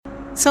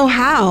So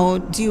how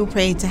do you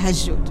pray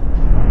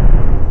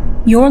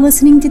tahajjud? You're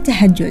listening to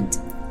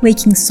Tahajjud,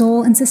 Waking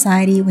Soul and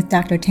Society with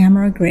Dr.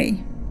 Tamara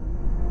Gray.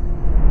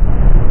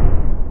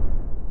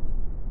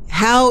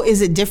 How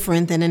is it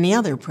different than any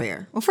other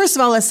prayer? Well, first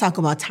of all, let's talk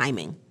about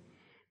timing.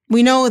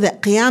 We know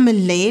that Qiyam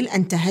al-Layl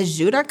and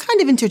Tahajjud are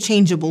kind of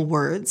interchangeable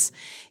words.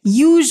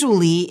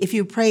 Usually, if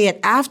you pray it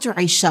after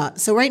Isha,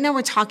 so right now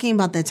we're talking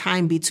about the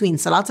time between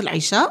Salat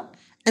al-Isha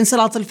and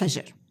Salat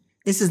al-Fajr.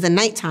 This is the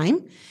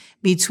nighttime,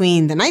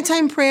 between the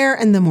nighttime prayer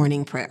and the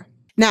morning prayer.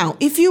 Now,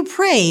 if you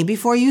pray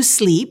before you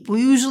sleep, we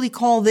usually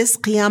call this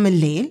Qiyam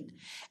al-Layl.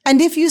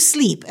 And if you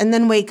sleep and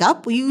then wake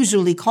up, we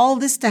usually call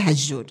this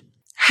Tahajjud.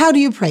 How do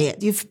you pray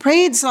it? You've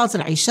prayed Salat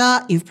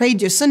al-Isha, you've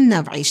prayed your Sunnah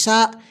of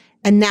Isha,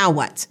 and now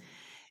what?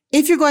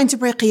 If you're going to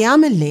pray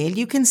Qiyam al-Layl,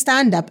 you can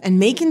stand up and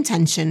make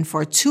intention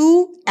for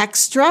 2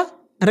 extra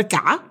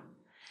rak'ah,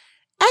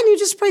 and you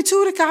just pray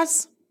 2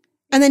 rak'ahs,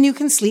 and then you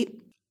can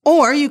sleep.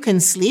 Or you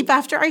can sleep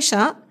after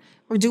Isha,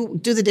 or do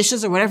the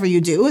dishes or whatever you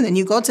do, and then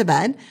you go to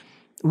bed,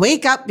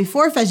 wake up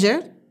before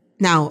Fajr.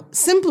 Now,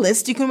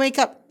 simplest, you can wake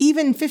up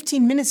even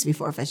 15 minutes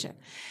before Fajr,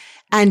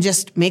 and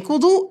just make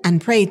wudu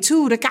and pray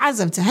 2 rak'ahs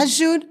of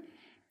tahajjud,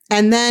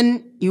 and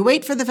then you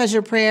wait for the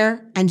Fajr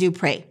prayer and you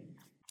pray.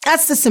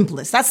 That's the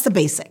simplest. That's the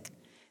basic.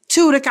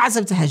 2 rak'ahs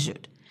of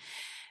tahajjud.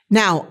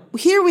 Now,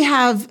 here we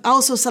have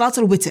also Salat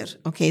al-Witr.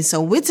 Okay,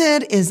 so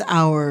Witr is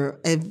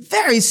a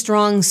very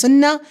strong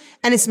sunnah,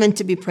 and it's meant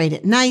to be prayed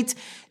at night.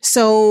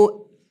 So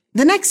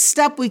the next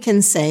step we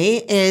can say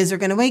is we're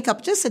going to wake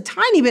up just a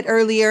tiny bit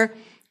earlier,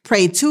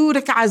 pray 2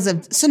 rak'ahs of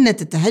sunnat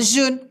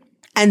al-tahajjud,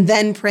 and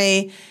then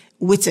pray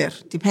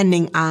Witr.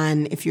 Depending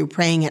on if you're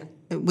praying at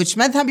which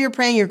madhab you're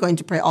praying, you're going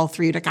to pray all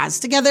 3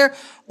 rak'ahs together,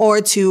 or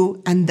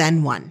 2 and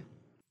then 1.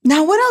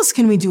 Now, what else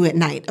can we do at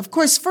night? Of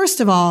course, first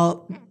of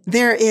all,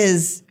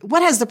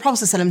 what has the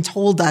Prophet ﷺ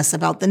told us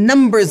about the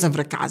numbers of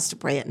rak'ahs to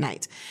pray at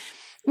night?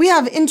 We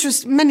have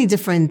many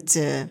different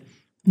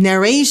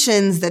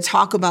narrations that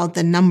talk about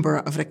the number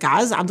of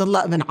rak'ahs.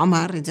 Abdullah ibn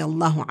Umar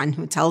radiallahu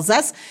anhu tells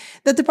us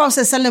that the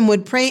Prophet ﷺ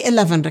would pray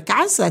 11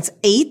 rak'ahs, so that's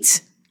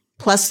 8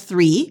 plus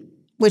 3,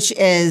 which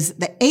is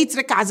the 8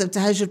 rak'ahs of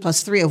tahajjud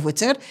plus 3 of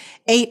witr,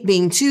 8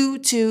 being 2,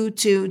 2,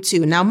 2,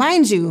 2. Now,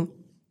 mind you,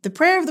 the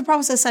prayer of the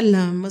Prophet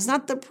ﷺ was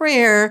not the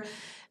prayer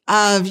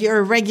of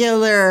your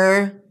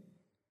regular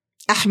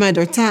Ahmad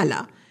or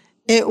Tala.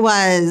 It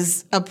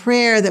was a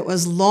prayer that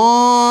was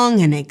long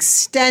and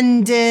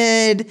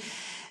extended.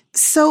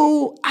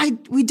 So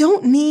we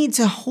don't need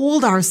to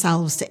hold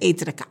ourselves to 8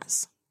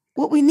 rak'ahs.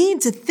 What we need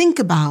to think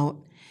about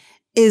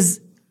is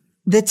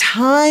the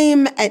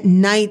time at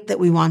night that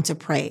we want to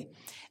pray.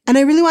 And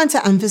I really want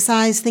to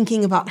emphasize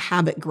thinking about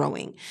habit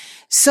growing.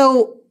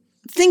 So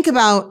think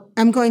about,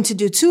 I'm going to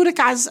do 2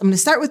 rak'ahs. I'm going to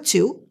start with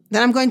 2.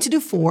 Then I'm going to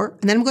do 4.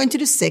 And then I'm going to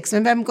do 6.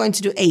 Maybe I'm going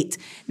to do 8.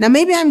 Now,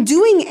 maybe I'm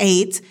doing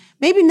 8.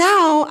 Maybe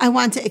now I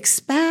want to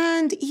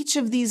expand each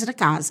of these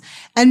rak'ahs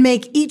and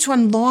make each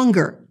one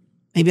longer.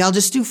 Maybe I'll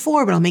just do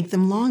 4, but I'll make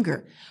them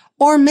longer.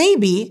 Or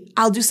maybe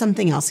I'll do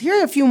something else. Here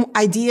are a few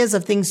ideas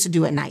of things to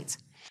do at night.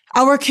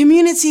 Our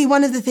community,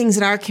 one of the things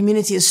that our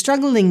community is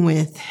struggling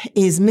with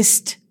is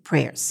missed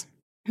prayers.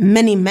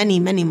 Many, many,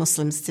 many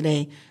Muslims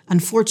today,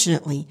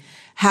 unfortunately,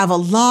 have a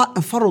lot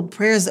of farad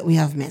prayers that we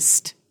have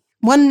missed.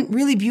 One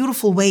really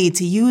beautiful way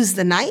to use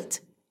the night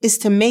is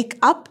to make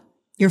up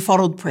your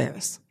farad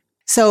prayers.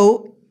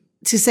 So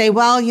to say,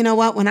 well, you know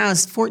what, when I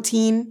was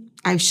 14,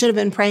 I should have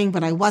been praying,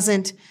 but I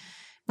wasn't.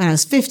 When I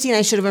was 15,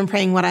 I should have been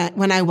praying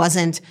when I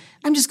wasn't.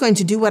 I'm just going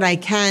to do what I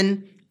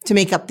can to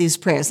make up these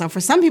prayers. Now, for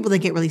some people, they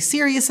get really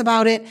serious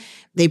about it.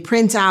 They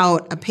print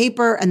out a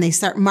paper and they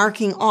start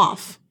marking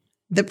off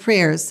the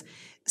prayers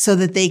so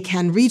that they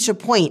can reach a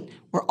point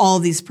where all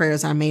these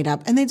prayers are made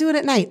up. And they do it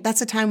at night.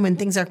 That's a time when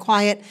things are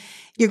quiet.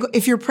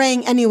 If you're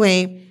praying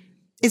anyway,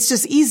 it's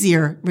just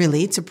easier,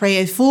 really, to pray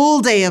a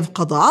full day of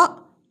qada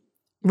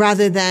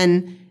rather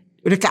than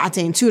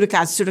rak'atain, 2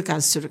 rak'ahs, 2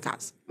 rak'ahs, 2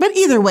 rak'ahs. But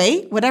either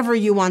way, whatever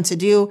you want to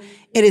do,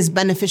 it is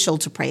beneficial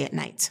to pray at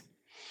night.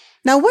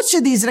 Now, what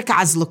should these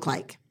rak'ahs look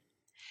like?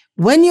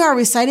 When you are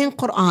reciting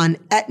Quran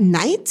at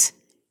night,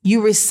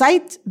 you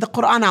recite the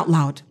Quran out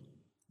loud.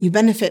 You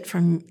benefit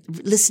from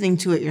listening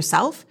to it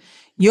yourself.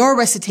 Your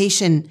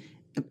recitation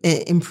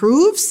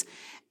improves,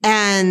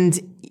 and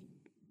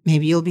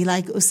maybe you'll be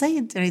like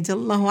Usayd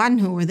radiallahu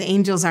anhu, where the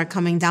angels are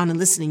coming down and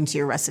listening to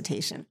your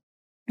recitation.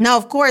 Now,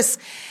 of course,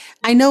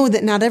 I know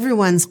that not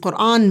everyone's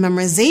Quran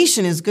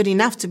memorization is good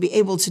enough to be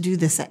able to do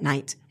this at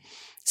night.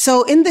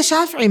 So in the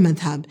Shafi'i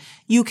madhab,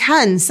 you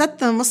can set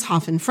the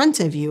mushaf in front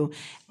of you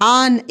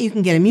you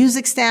can get a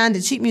music stand,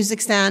 a cheap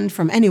music stand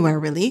from anywhere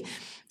really.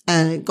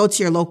 Go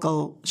to your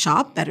local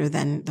shop, better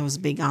than those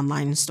big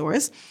online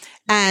stores,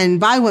 and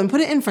buy one,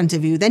 put it in front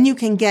of you. Then you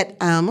can get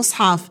a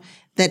mushaf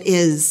that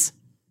is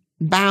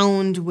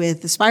bound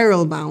with a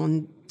spiral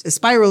bound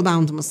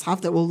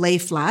mushaf that will lay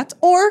flat,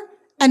 or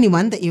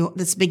anyone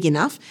that's big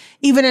enough,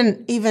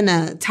 even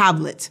a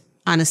tablet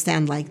on a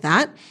stand like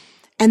that.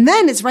 And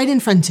then it's right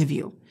in front of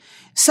you.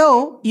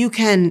 So you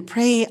can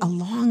pray a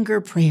longer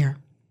prayer.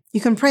 You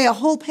can pray a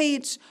whole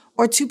page,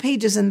 or 2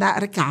 pages in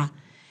that rak'ah,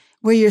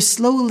 where you're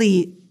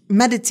slowly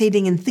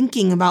meditating and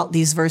thinking about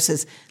these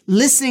verses,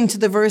 listening to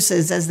the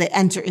verses as they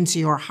enter into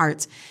your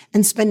heart,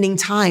 and spending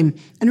time.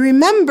 And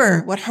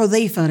remember what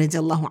Hudhayfa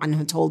radiallahu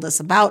anhu told us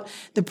about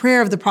the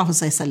prayer of the Prophet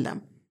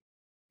ﷺ,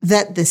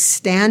 that the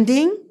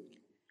standing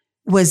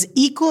was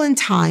equal in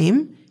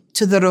time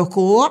to the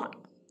ruku',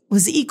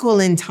 was equal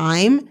in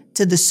time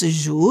to the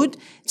sujood,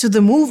 to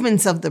the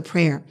movements of the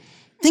prayer.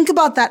 Think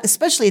about that,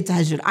 especially at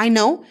tahajjud. I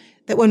know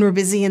that when we're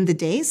busy in the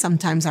day,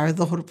 sometimes our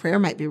dhuhr prayer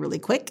might be really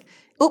quick.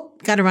 Oh,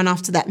 got to run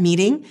off to that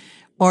meeting.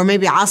 Or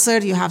maybe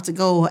asr, you have to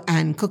go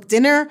and cook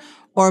dinner.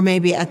 Or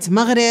maybe at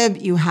maghrib,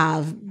 you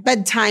have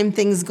bedtime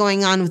things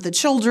going on with the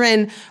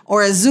children,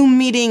 or a Zoom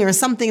meeting or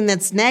something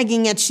that's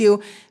nagging at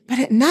you. But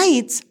at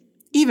night,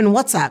 even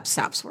WhatsApp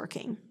stops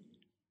working.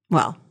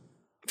 Well,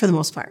 for the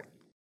most part.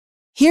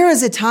 Here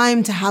is a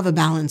time to have a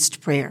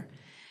balanced prayer,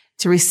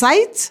 to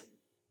recite,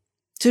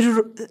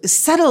 to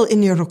settle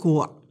in your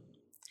ruku',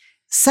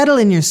 settle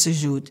in your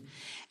sujood.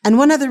 And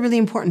one other really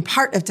important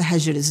part of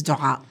tahajjud is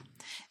dua.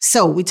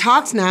 So we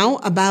talked now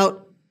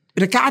about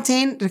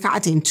rak'atain,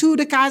 2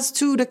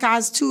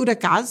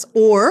 rak'ahs,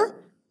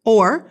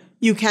 or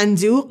you can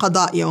do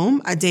qada yawm,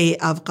 a day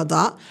of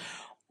qada,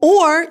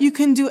 or you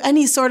can do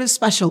any sort of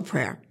special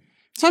prayer.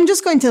 So I'm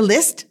just going to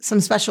list some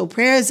special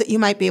prayers that you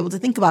might be able to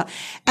think about.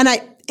 And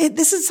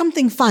this is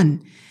something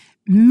fun.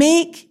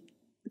 Make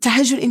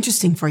tahajjud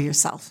interesting for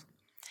yourself.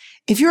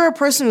 If you're a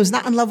person who's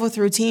not in love with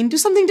routine, do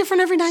something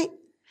different every night.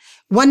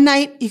 One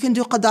night you can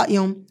do qada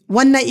yawm.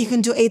 One night you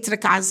can do 8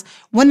 rak'ahs.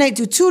 One night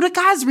do 2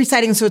 rak'ahs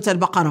reciting Surah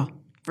Al-Baqarah,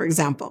 for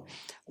example.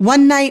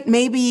 One night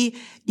maybe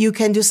you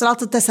can do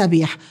Salat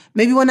al-Tasabih.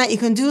 Maybe one night you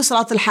can do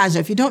Salat al-Hajjah.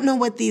 If you don't know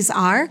what these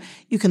are,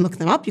 you can look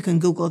them up. You can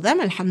Google them,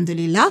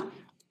 alhamdulillah.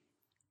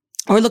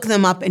 Or look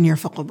them up in your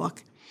fiqh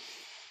book.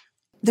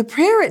 The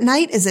prayer at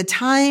night is a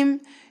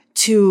time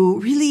to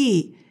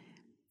really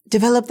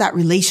develop that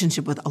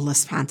relationship with Allah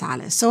subhanahu wa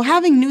ta'ala. So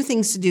having new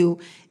things to do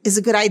is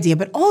a good idea,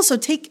 but also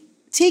take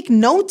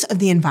note of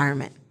the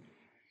environment.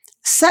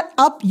 Set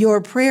up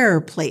your prayer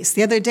place.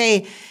 The other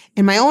day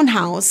in my own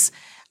house,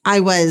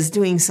 I was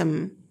doing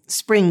some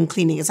spring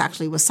cleaning. It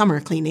actually was summer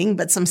cleaning,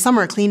 but some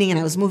summer cleaning, and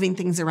I was moving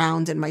things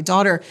around, and my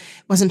daughter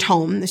wasn't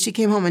home. She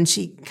came home and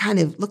she kind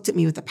of looked at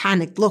me with a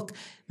panicked look.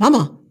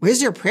 Mama,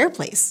 where's your prayer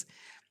place?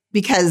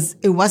 Because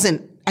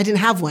I didn't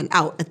have one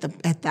out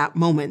at that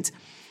moment.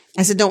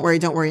 I said, don't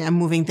worry, I'm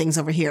moving things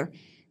over here.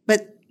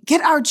 But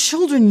get our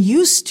children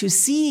used to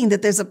seeing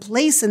that there's a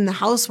place in the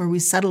house where we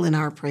settle in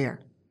our prayer.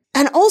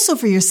 And also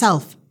for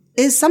yourself,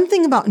 is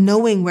something about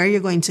knowing where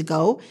you're going to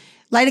go.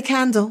 Light a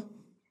candle,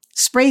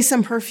 spray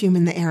some perfume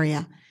in the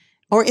area,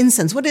 or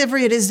incense, whatever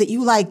it is that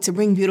you like to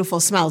bring beautiful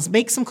smells.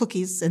 Bake some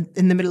cookies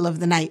in the middle of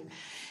the night.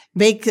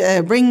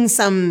 Bring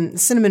some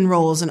cinnamon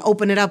rolls and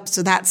open it up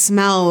so that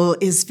smell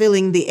is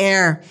filling the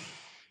air.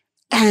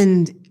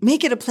 And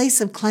make it a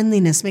place of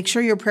cleanliness. Make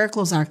sure your prayer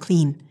clothes are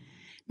clean.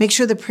 Make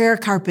sure the prayer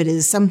carpet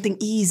is something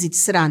easy to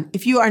sit on.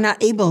 If you are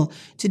not able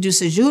to do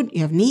sujood,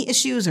 you have knee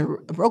issues or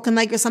a broken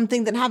leg or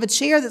something, then have a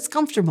chair that's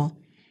comfortable.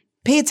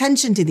 Pay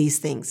attention to these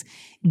things.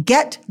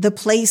 Get the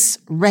place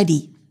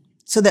ready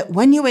so that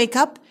when you wake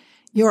up,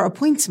 your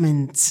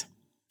appointment,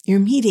 your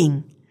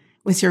meeting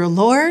with your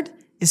Lord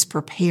is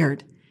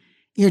prepared.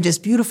 You're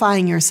just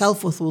beautifying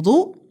yourself with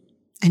wudu,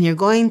 and you're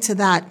going to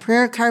that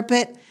prayer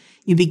carpet.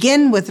 You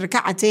begin with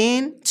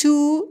rak'atain,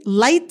 2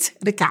 light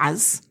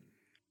rak'ahs,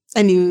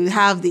 and you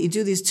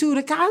do these 2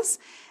 rak'ahs,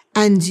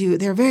 and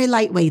they're very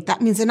lightweight.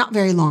 That means they're not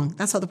very long.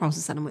 That's how the Prophet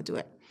ﷺ would do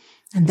it.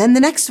 And then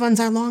the next ones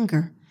are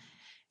longer.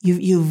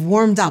 You've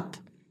warmed up,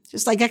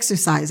 just like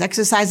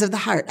exercise of the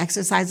heart,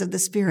 exercise of the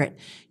spirit.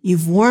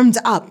 You've warmed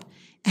up,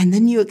 and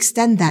then you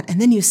extend that, and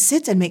then you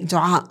sit and make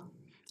dua.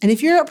 And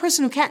if you're a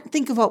person who can't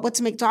think about what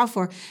to make dua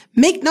for,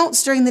 make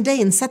notes during the day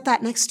and set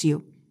that next to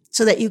you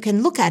so that you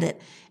can look at it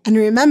and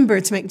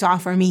remember to make dua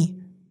for me.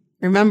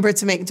 Remember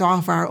to make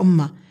dua for our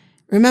ummah.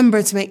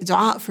 Remember to make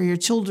dua for your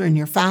children,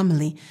 your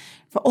family,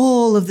 for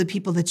all of the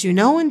people that you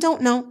know and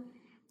don't know.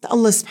 That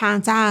Allah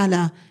subhanahu wa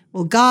ta'ala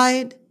will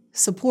guide,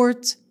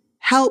 support,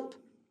 help,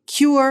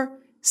 cure,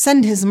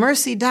 send His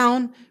mercy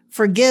down,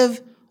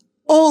 forgive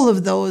all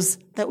of those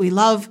that we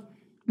love,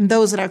 and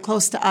those that are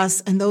close to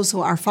us and those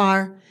who are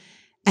far.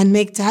 And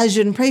make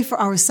tahajjud and pray for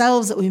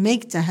ourselves that we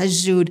make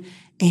tahajjud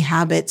a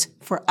habit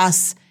for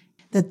us,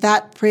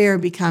 that prayer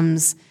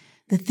becomes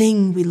the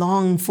thing we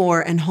long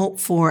for and hope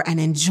for and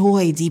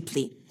enjoy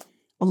deeply.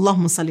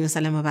 Allahumma salli wa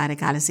sallam wa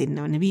barik ala Sayyidina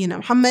wa Nabiyyina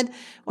Muhammad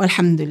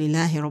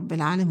walhamdulillahi rabbil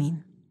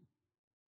alameen.